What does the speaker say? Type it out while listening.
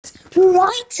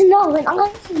right now, and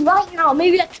honestly, right now,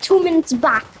 maybe like 2 minutes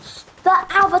back, the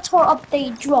avatar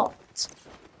update dropped.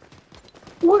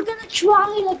 We're gonna try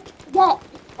like get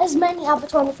as many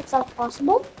avatar mythics as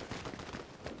possible.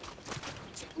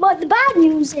 But the bad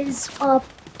news is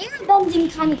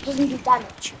airbending kind of doesn't do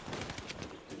damage,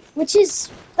 which is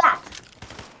bad.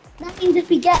 That means if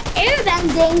we get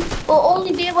airbending, we'll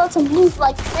only be able to move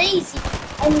like crazy,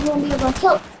 and we won't be able to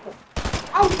kill people.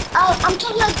 And I'm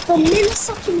talking like the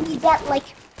millisecond we get like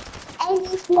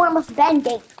any form of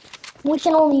bending, we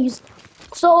can only use it.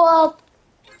 So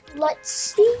let's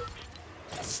see.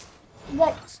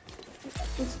 Let's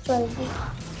try to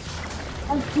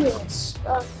do this.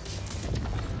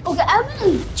 Okay, I'm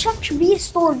gonna check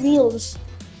restore reels.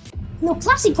 No,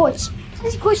 classic course.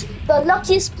 Classic course, the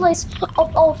luckiest place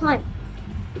of all time.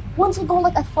 Once I go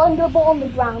like a thunderball on the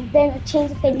ground, then a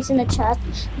change of fairies in the chest,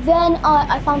 then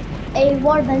I found a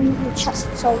water bending in the chest.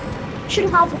 So should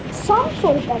have some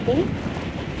sort of bending.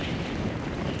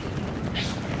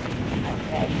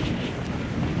 Okay.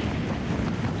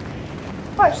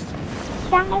 First,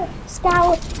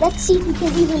 scour. Let's see if we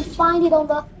can even find it on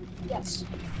the. Yes.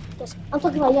 Yes. I'm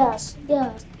talking about yes.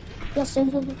 Yes. Yes.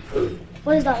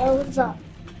 What is that? What is that?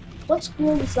 What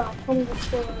scroll is that? Tell me what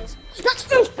scroll that is.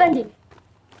 That's earth bending!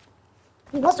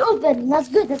 That's earth bending. That's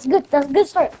good. That's good. That's a good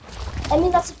start. I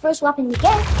mean, that's the first weapon we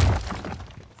get.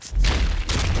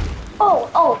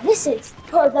 Oh, this is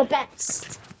for the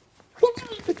best. You can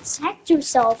really protect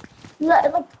yourself.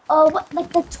 Like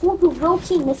the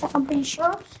Todoroki mythic, I'm pretty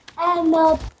sure. And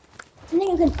then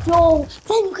you can throw.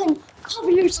 Then you can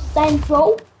cover yourself. Then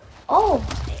throw. Oh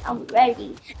my, I'm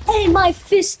ready. And my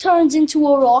fist turns into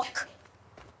a rock.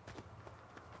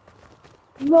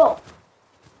 Bro.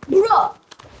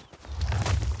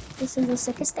 This is the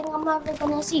sickest thing I'm ever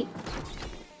gonna see.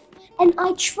 And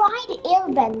I tried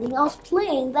airbending. I was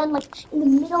playing, then like in the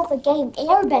middle of the game,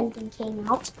 airbending came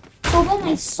out. So then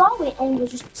I saw it and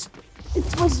it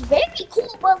was very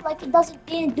cool, but like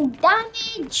didn't do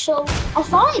damage. So I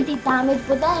thought it did damage,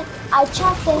 but then I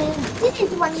checked and it didn't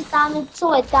do any damage,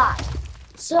 so it died.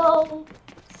 So,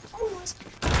 anyways,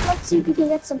 let's see if we can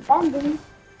get some bending.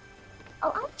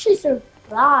 I'm actually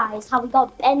surprised how we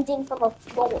got bending from a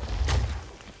floor.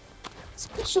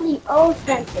 Especially earth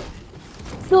bending.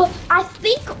 So I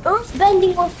think earth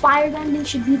bending or fire bending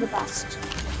should be the best.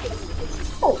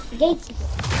 Oh, the gatekeeper.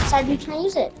 Decided we can't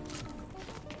use it.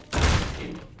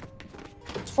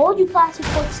 Told you classic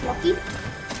points lucky.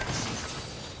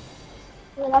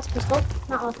 Yeah, that's pistol,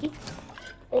 not lucky.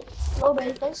 Wait, low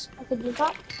range place. I could do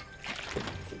that.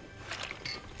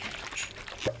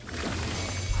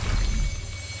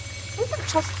 Where's the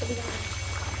chest to be done?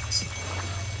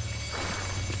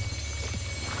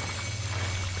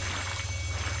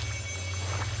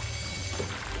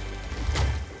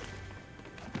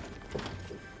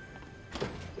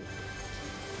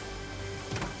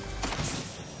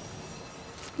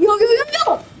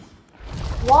 Yo!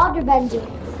 Water bending.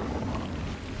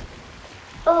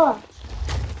 Ugh.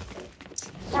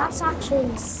 That's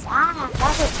actually sad.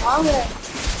 That's a bummer.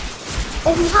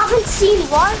 If you haven't seen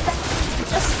water bending,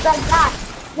 just like that.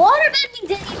 Water bending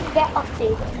didn't even get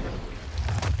updated.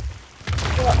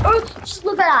 Just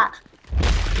look at that.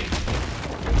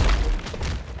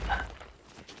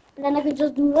 And then I can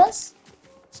just do this.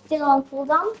 Still on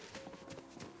cooldown.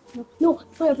 No,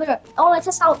 player. I want to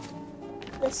test out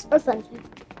this earth bending.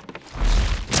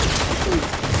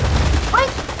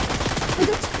 Wait!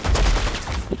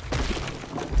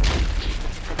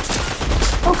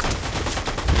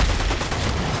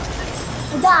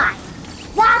 Die.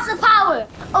 That's the power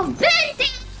of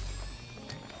bending.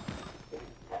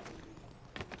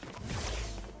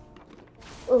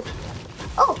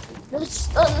 Oh, the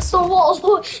stone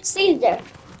wall stays there.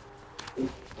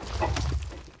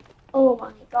 Oh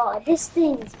my god, this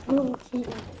thing is broken.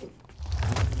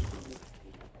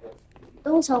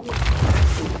 Don't tell me.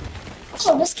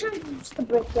 Oh, this can't use to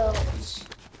break those.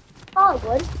 Oh, I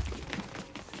would.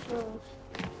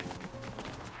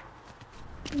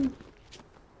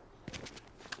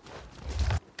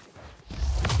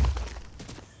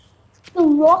 The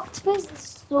rock twist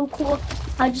is so cool.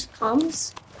 How it just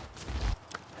comes.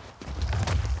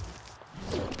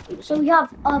 So we have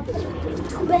 2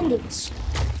 bendings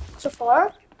so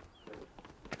far.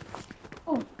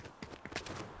 Oh.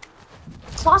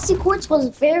 Classic Quartz was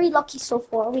very lucky so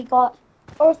far. We got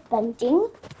earth bending,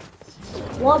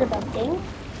 water bending.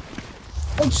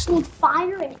 We just need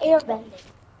fire and air bending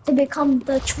to become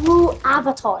the true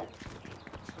avatar.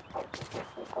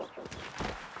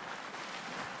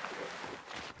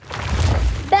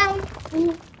 Bang!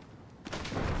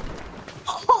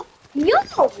 Oh, yo!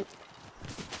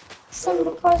 son of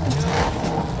a person.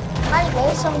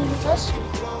 Anyway, so we just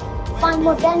find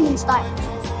more bending style.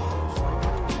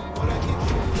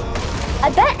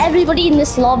 I bet everybody in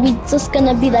this lobby is just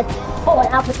gonna be like, oh,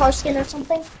 an avatar skin or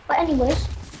something. But anyways,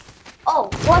 oh,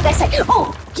 like I said,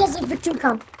 oh, he has a victory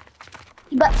crown.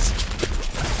 But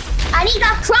I need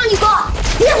that crown you got.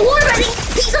 He's a waterbending.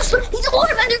 He's a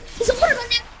waterbender. He's a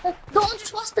waterbender. Don't just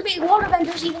supposed to be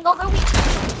waterbenders even though they're weak.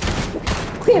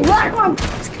 Okay, run.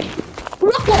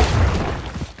 Rock it.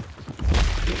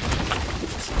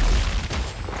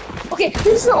 Okay, this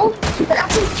is the only but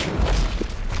actually.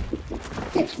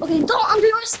 Okay, don't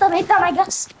underestimate that, I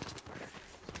guess.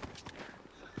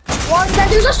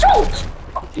 Waterbenders are strong.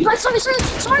 Oh,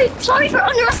 sorry for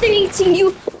underestimating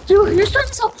you. You're strong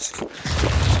so.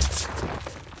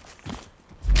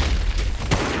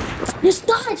 Just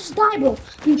die, bro.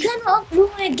 You cannot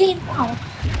ruin a game now.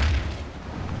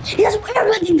 He has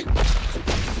airbending.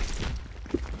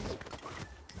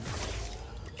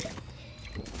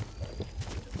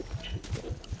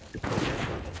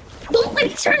 Don't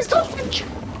make turns, don't make.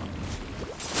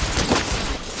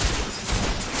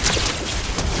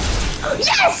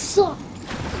 Yes!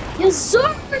 Yes,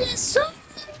 sir.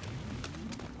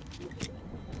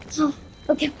 Oh,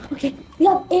 okay. We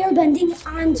have airbending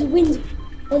and wind.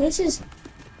 Well, this is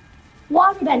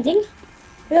waterbending.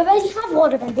 We already have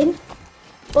waterbending.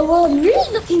 But what I'm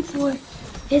really looking for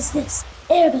is this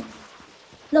airbending.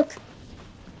 Look.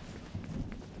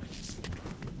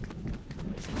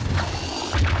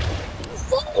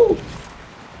 Oh!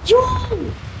 Yo!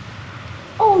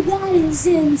 Oh, that is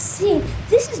insane.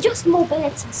 This is just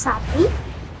mobility, sadly.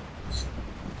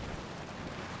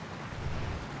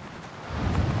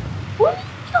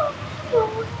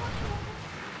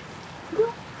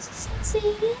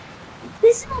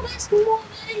 This is the best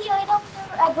mobility item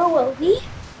there ever will be.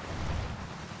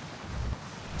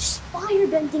 Just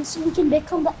firebending so we can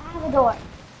become the avatar.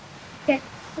 Okay.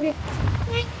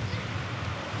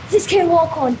 This can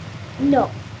walk on. No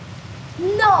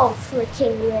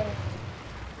freaking way.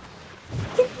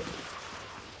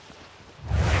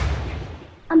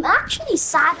 I'm actually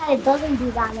sad that it doesn't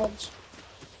do damage.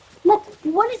 Like,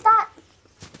 what is that?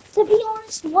 To be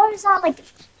honest, what is that like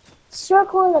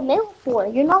circle in the middle for?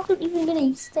 You're not even gonna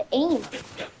use the aim.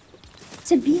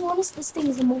 To be honest, this thing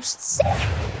is the most sick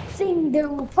thing there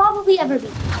will probably ever be.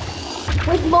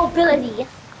 With mobility.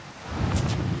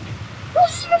 No,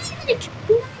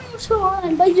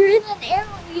 on, but you're in an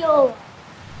aerial.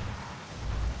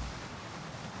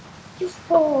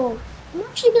 Oh, I'm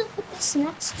actually gonna put this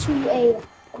next to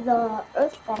the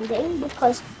earthbending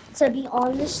because, to be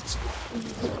honest,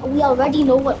 we already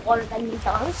know what waterbending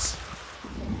does.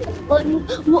 But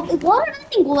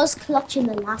waterbending was clutch in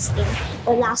the last game,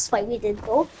 the last fight we did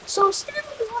though. So still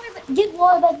give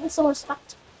waterbending some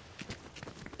respect.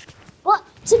 But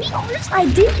to be honest, I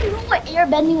didn't know what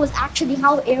airbending was actually,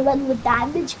 how airbending would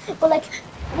damage. But like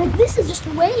this is just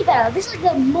way better. This is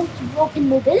like the most broken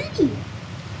mobility.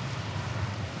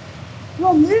 No,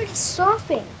 I'm literally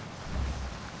surfing.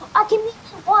 I can make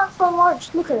it walk from large.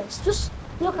 Look at this. Just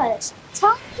look at this.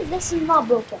 Tell me this is not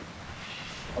broken.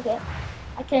 Okay.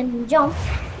 I can jump.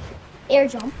 Air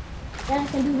jump. Then I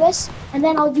can do this. And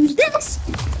then I'll use this.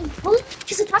 Bullet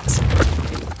his attacks.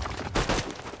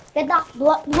 Get that.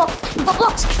 Block. Blocks.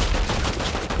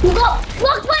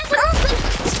 Blocked by the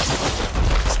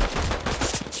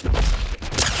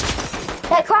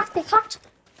They cracked.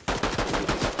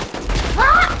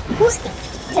 Ah!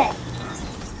 Okay.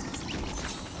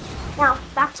 Now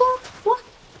back to what?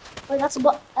 Oh, that's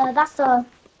the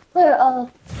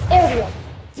aerial.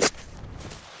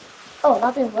 Oh,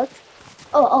 that didn't work.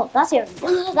 Oh, that's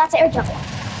aerial. That's air jump.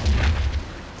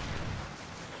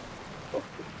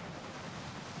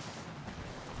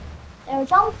 Air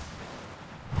jump.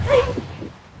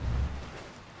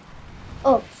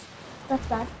 Oh, that's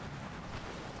bad.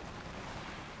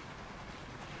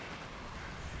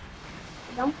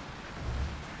 Jump.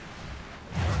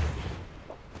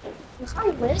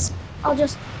 Anyways, I'll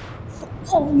just.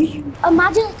 Oh,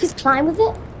 imagine I could climb with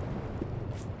it.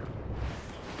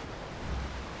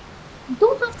 You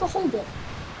don't have to hold it.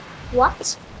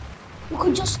 What? You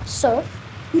could just surf.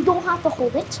 You don't have to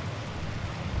hold it.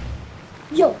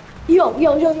 Yo.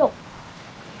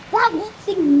 That one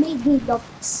thing made me love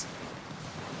this.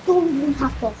 Don't even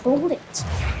have to hold it.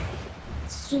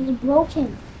 It's just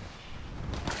broken.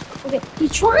 Okay,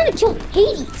 he's trying to kill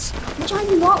Hades, which I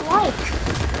do not like.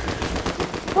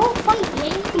 Don't fight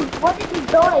Hades. What did he do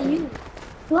to you?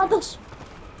 You have this.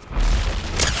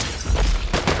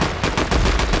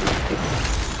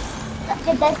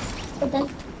 Get dead.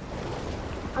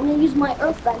 I'm gonna use my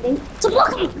earthbending to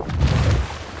block him.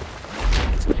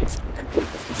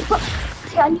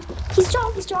 He's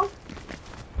strong, he's strong.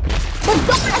 But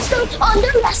don't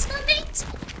underestimate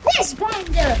this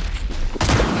bender.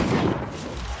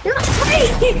 You're not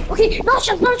free. Okay, not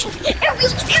shot.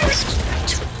 Aerial.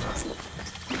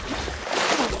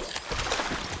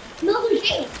 Another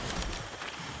game.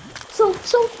 So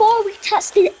far we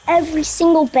tested every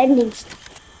single bending.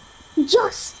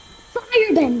 Just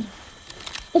fire bending.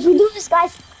 If we do this,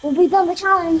 guys, we'll be done the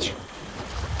challenge.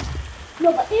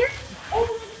 No, but here's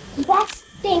the best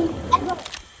thing ever.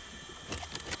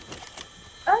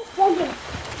 Earth bending.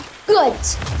 Good.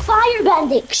 Fire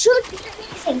bending should be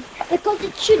amazing because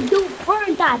it should do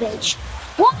burn damage.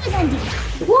 Water bending.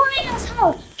 Boring as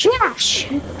hell. Trash.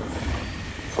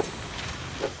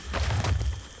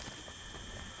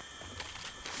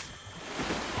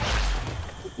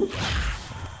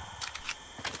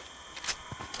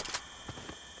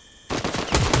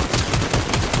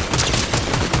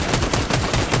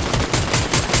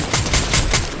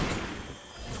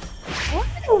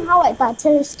 How I got to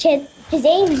this kid. His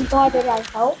aim is guarded as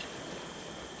hell.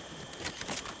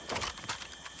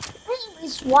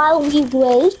 Anyways, while we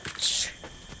wait,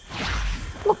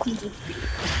 look we do.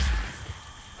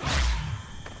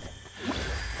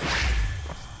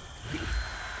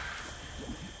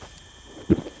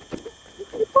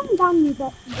 You calm down me,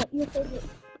 but your favorite.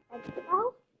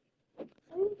 Well,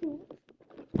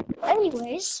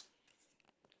 anyways,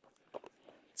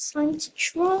 it's time to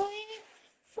try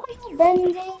fire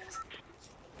bending.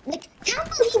 Like, can't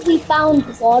believe we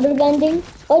found water bending,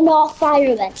 but not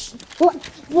fire bending.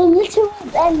 The literal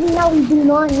bending that we do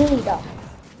not need though.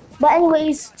 But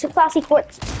anyways, to classic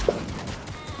courts.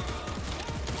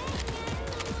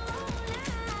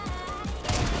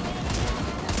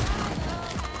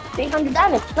 300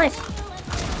 damage, nice.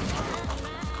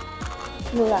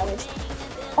 No damage.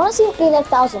 I wanna see if they get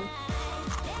 1,000.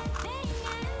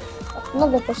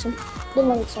 Another person. Didn't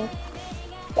like it, so.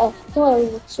 Yeah, don't worry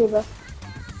with Super.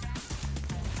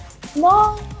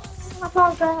 No, my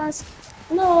progress.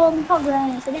 No, my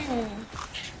progress again.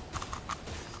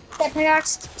 Step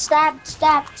pickaxe, stab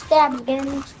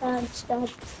again,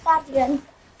 stab again.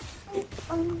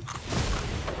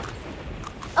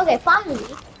 Okay,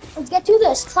 finally, let's get to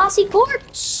this classy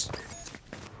courts.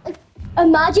 Like,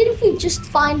 imagine if we just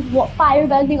find what fire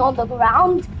bending on the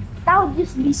ground. That would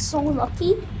just be so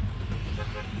lucky.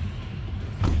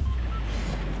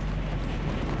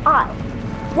 I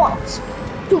want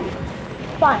to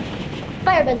find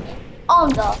fire bending on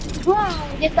the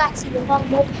ground, if that's even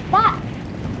possible. That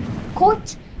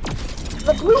court,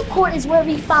 the blue court is where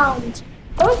we found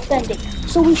earth bending,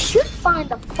 so we should find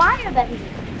the fire bending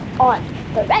on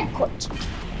the red court.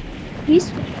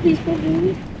 Please.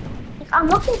 Like, I'm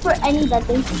looking for any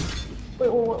bending.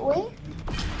 Wait.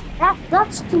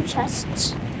 That's 2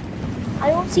 chests. I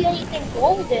don't see anything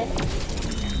golden.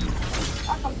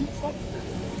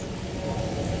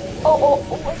 Oh,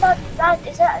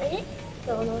 is that it?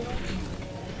 No.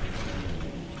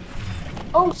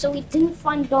 Oh, so we didn't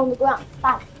find it on the ground.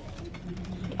 Bad.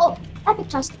 Oh, epic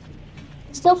chest.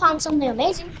 Still found something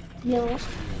amazing. No.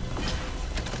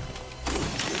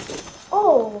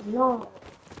 Oh, no.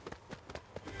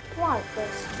 What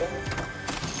this thing?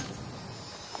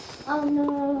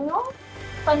 No.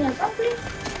 Find something.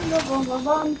 No.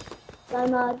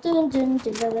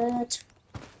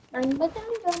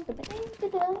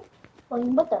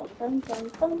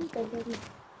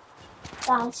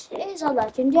 That is a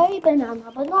legendary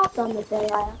banana, but not the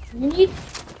mythic I actually need.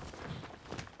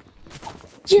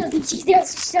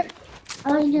 Yes.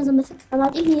 I'm not using the mythic. I'm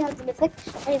not even using the mythic.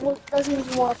 And it doesn't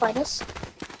even want to find us.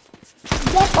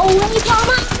 Get away from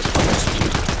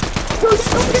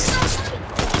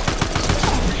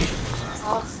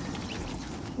us!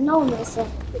 No, listen.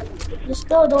 You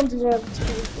still don't deserve to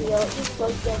be here. You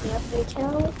still get me a free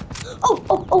channel.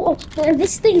 Oh.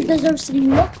 This thing deserves to be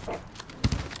looked for.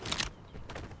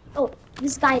 Oh,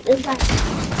 this guy.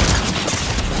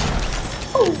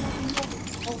 Oh,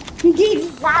 you gave me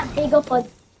that big of a.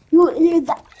 You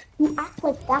act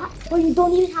like that, or you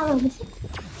don't even have a mythic.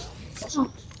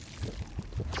 Oh.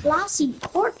 Classy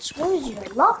courts, where's your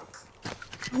luck?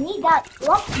 I need that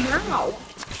luck now.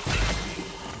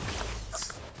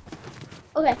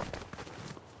 Okay,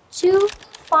 to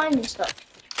find stuff.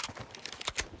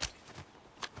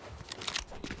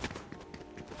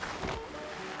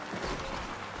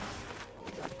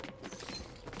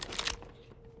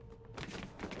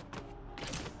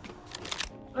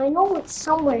 I know it's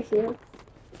somewhere here.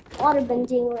 Water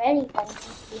bending or anything,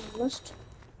 to be honest.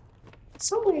 It's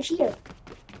somewhere here.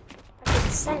 I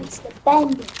can sense the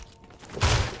bending.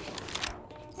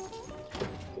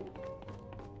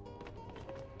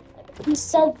 He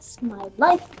sense my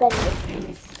life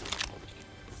bending.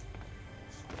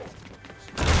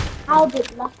 how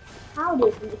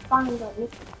did we find a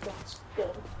mythic game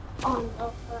on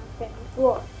the front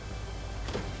floor?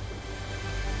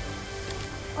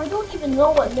 I don't even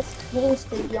know what mythic means,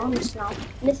 to be honest now.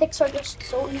 Mythics are just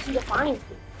so easy to find.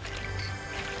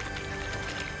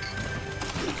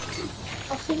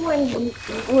 I think we're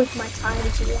with my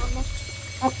time, to be honest.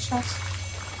 At chest.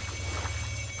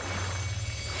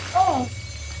 Oh!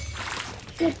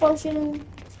 Good potion.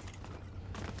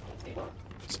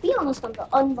 To be honest, I'm the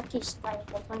unluckiest guy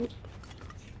of all time.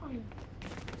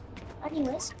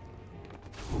 Anyways.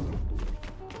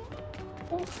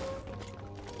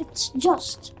 It's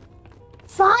just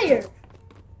fire!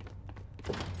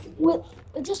 With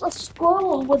just a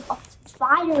scroll with a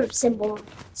fire symbol on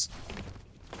it.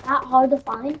 That hard to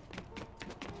find?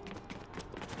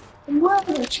 And where are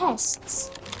the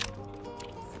chests?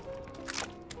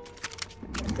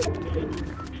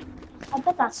 I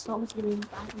bet that's not really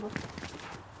bad enough.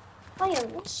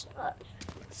 Fires.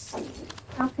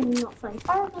 How can you not find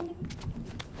fire bending?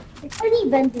 Like, any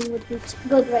bending would be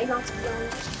good right now, to be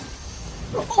honest.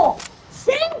 Oh,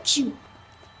 thank you!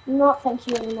 Not thank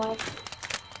you anymore.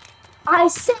 I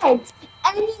said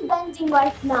any bending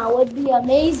right now would be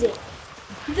amazing.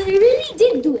 They really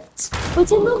did do it,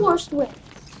 but in the worst way.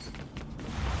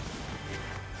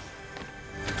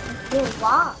 Okay,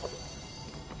 wow.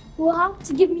 You will have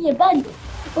to give me a bending,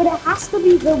 but it has to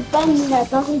be the bending that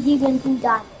doesn't even do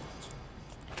damage.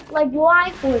 Like, why?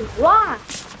 Why?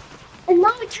 And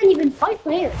now I can't even fight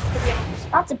players, to be honest.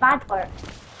 That's a bad part.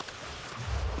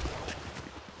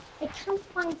 I can't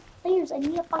find players, I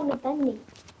need to find a bending.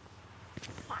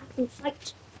 I can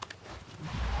fight.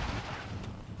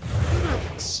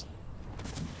 Nice.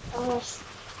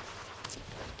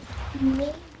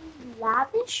 Maybe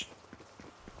lavish?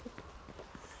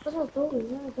 What are those?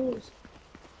 What are those?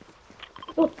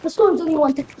 Oh, the storm's only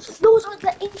one thing. Those are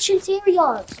the ancient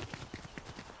areas.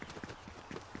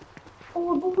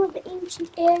 Oh, those are the ancient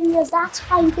areas. That's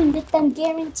how you can get them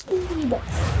guaranteed.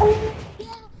 Oh,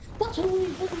 yeah. That's what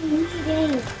we've been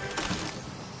needing.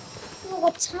 Oh,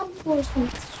 what temples from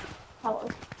power.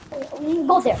 We can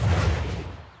go there.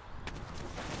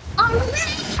 On the way!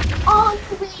 On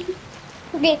the way!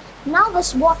 Okay, now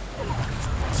let's walk.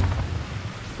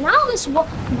 Now to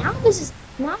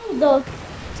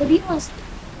be honest,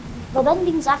 the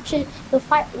bending's actually, the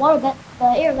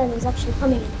air bending is actually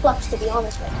coming in flux, to be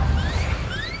honest right now.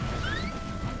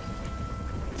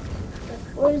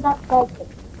 Where's that bending?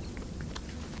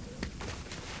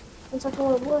 It's like,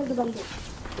 where's the bending?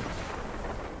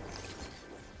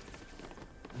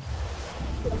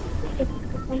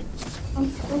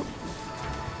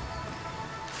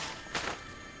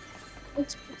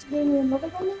 It's giving me another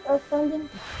bending, earth bending,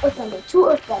 two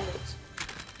earth bendings.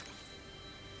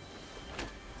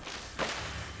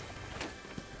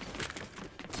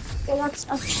 Okay, that's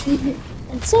actually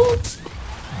insane.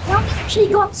 Now we actually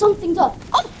got something done.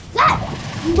 Oh, that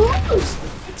moves!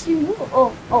 It's you move.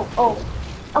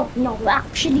 Oh, no,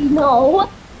 actually, no.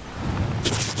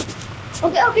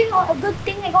 Okay, well, a good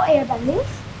thing I got air bending.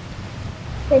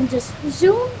 Then just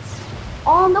zoom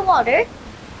on the water,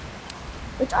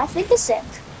 which I think is sick.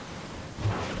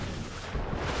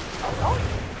 Oh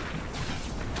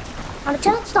no. Not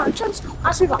a chance.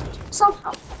 I survived.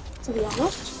 Somehow, to be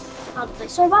honest. How did I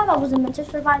survive? I wasn't meant to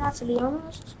survive that, to be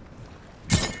honest.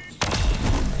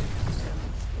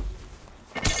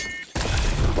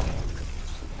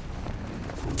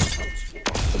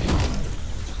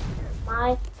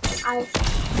 I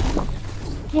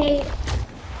hate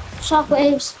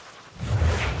shockwaves.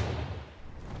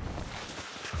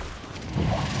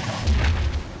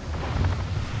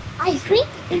 I think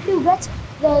if you get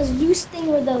the loose thing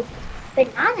with the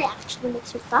banana, it actually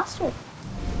makes you faster.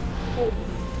 Maybe.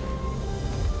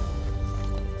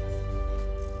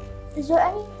 Is there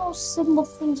any of those symbol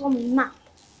things on the map?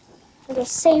 Like the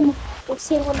same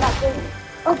one that way.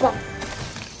 Okay.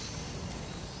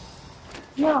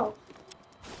 No.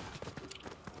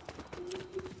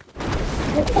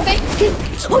 Okay.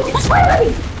 Oh, that's my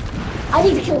enemy! I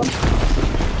need to kill him.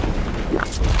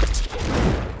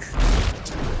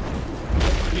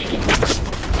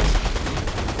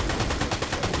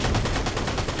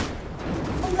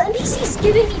 At least he's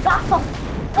giving me backup.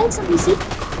 Thanks, NBC.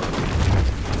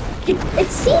 It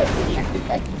seems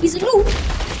like he's a noob.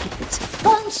 It's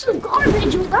gone so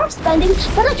garbage with earth spending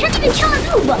that I can't even kill a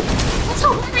noob. That's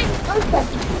how bad I am earth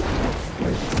spending.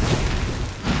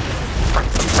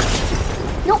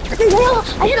 No, I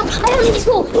hit him. I don't need to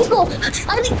go.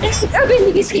 I need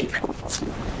urban escape.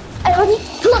 I don't need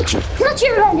clutch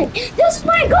your landing. This is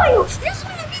where I got you. This is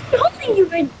where I've been holding you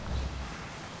in.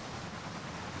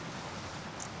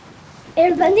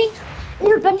 Airbending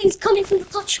Airbending's coming from the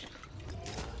clutch.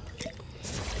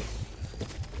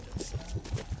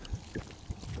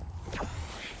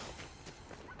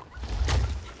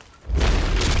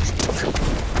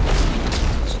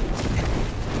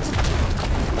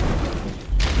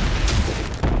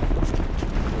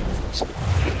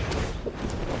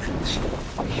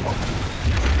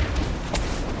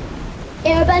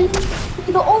 Airbending,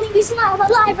 you're the only reason I'm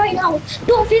alive right now.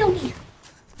 Don't fail me.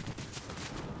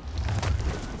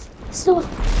 So,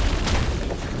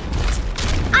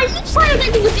 I think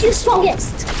firebending would be the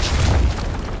strongest.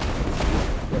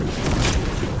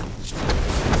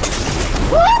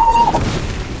 Woo!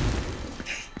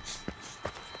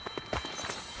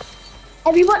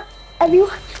 Everyone,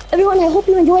 I hope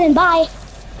you enjoyed and bye.